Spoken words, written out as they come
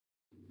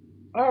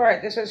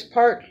Alright, this is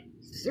part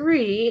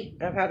 3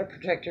 of how to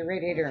protect your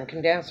radiator and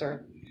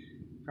condenser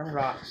from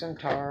rocks and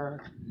tar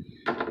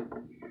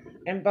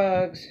and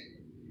bugs.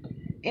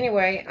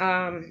 Anyway,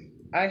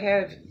 I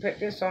have put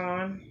this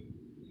on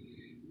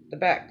the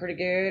back pretty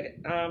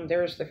good.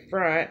 There's the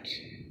front.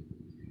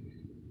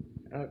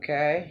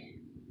 Okay.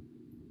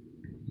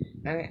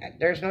 And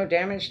there's no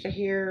damage to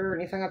here or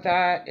anything like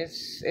that.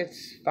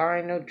 It's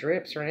fine, no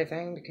drips or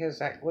anything because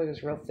that glue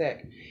is real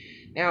thick.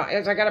 Now,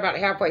 as I got about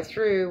halfway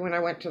through, when I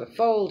went to the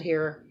fold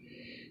here,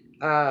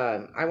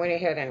 I went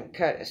ahead and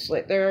cut a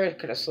slit there,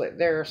 cut a slit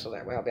there, so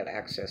that way I'll be able to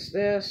access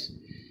this.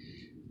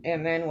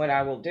 And then what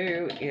I will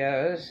do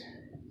is,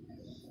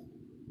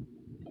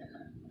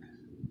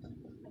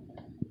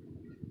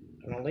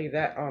 I'm going to leave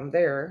that on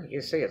there.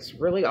 You see it's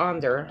really on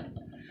there.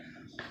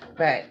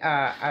 But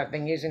I've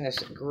been using this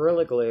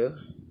Gorilla Glue.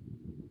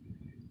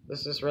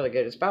 This is really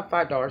good. It's about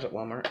 $5 at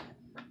Walmart.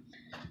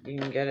 You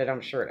can get it,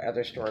 I'm sure, at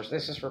other stores.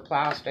 This is for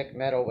plastic,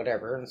 metal,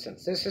 whatever. And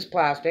since this is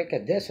plastic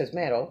and this is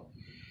metal,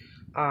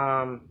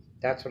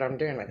 that's what I'm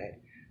doing with it.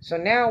 So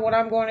now what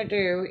I'm going to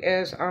do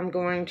is I'm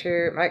going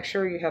to make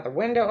sure you have the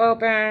window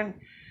open.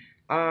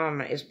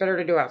 It's better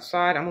to do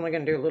outside. I'm only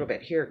going to do a little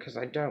bit here because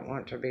I don't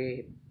want to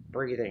be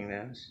breathing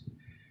this.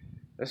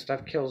 This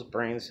stuff kills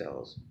brain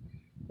cells.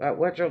 But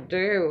what you'll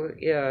do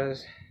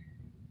is,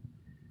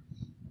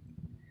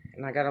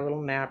 and I got a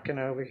little napkin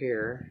over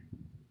here.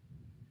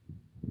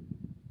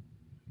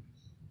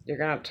 You're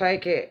going to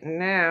take it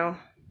now,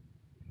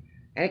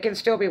 and it can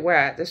still be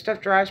wet. This stuff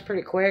dries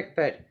pretty quick,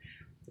 but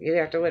you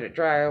have to let it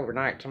dry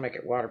overnight to make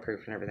it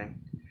waterproof and everything.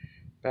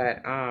 But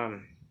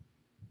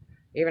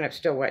even if it's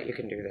still wet, you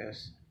can do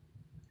this.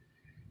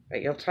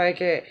 But you'll take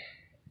it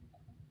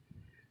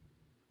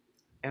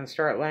and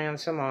start laying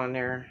some on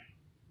there.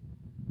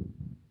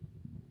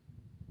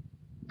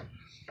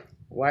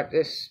 Wipe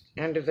this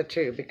end of the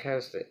tube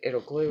because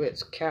it'll glue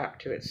its cap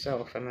to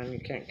itself and then you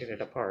can't get it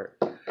apart.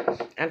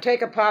 And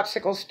take a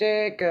popsicle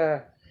stick,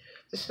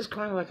 this is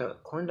kind of like a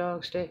corn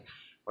dog stick,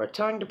 or a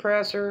tongue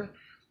depressor,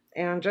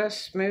 and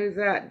just smooth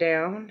that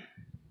down.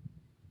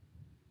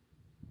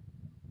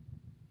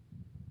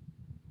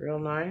 Real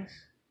nice.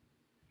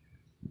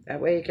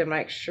 That way you can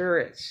make sure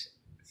it's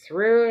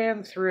through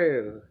and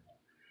through.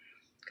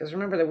 Because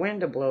remember, the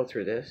wind will blow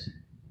through this.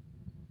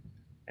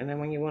 And then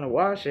when you want to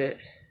wash it,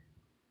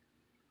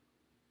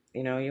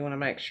 you know, you want to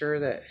make sure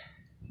that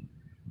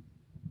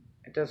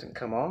it doesn't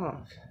come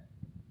off.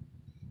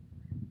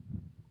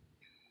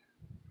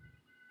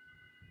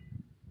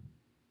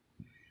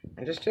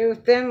 And just do a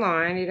thin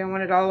line. You don't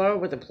want it all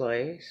over the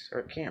place, or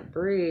it can't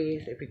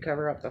breathe if you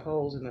cover up the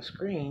holes in the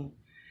screen.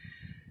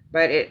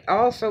 But it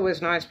also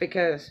is nice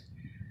because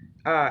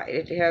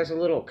it has a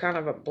little kind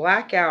of a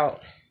blackout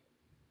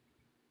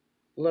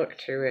look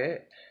to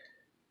it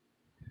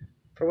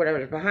for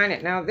whatever's behind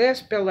it. Now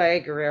this belay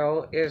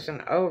grill is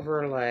an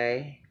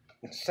overlay.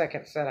 The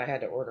second set I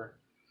had to order.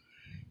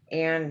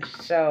 And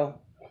so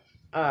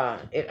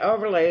it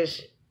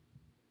overlays.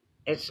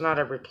 It's not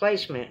a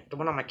replacement. The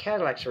one on my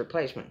Cadillac's a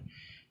replacement.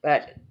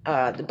 But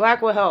the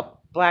black will help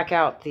black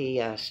out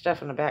the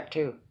stuff in the back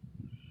too.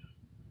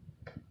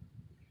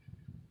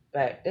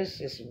 But this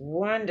is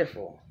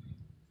wonderful.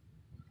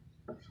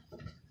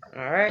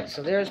 Alright,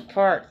 so there's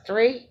part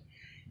 3.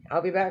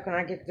 I'll be back when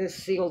I get this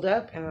sealed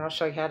up and I'll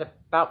show you how to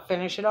about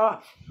finish it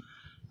off.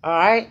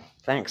 Alright,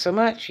 thanks so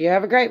much. You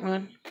have a great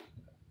one.